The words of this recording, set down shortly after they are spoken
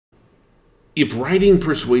If writing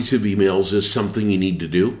persuasive emails is something you need to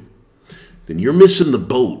do, then you're missing the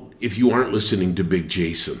boat if you aren't listening to Big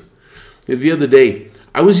Jason. The other day,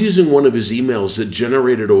 I was using one of his emails that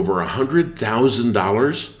generated over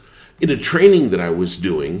 $100,000 in a training that I was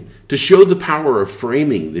doing to show the power of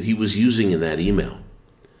framing that he was using in that email.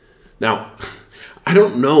 Now, I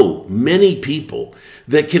don't know many people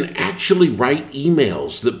that can actually write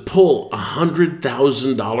emails that pull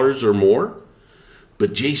 $100,000 or more,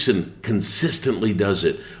 but Jason consistently does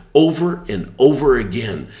it over and over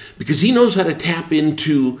again because he knows how to tap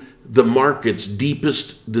into the market's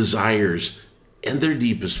deepest desires and their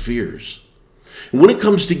deepest fears. And when it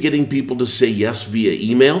comes to getting people to say yes via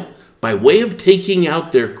email, by way of taking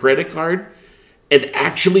out their credit card and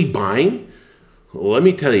actually buying, well, let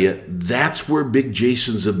me tell you, that's where Big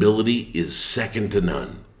Jason's ability is second to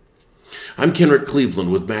none. I'm Kenrick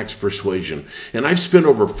Cleveland with Max Persuasion, and I've spent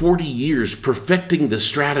over 40 years perfecting the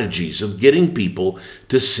strategies of getting people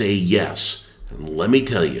to say yes. And let me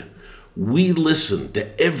tell you, we listen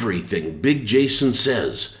to everything Big Jason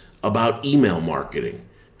says about email marketing,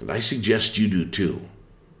 and I suggest you do too.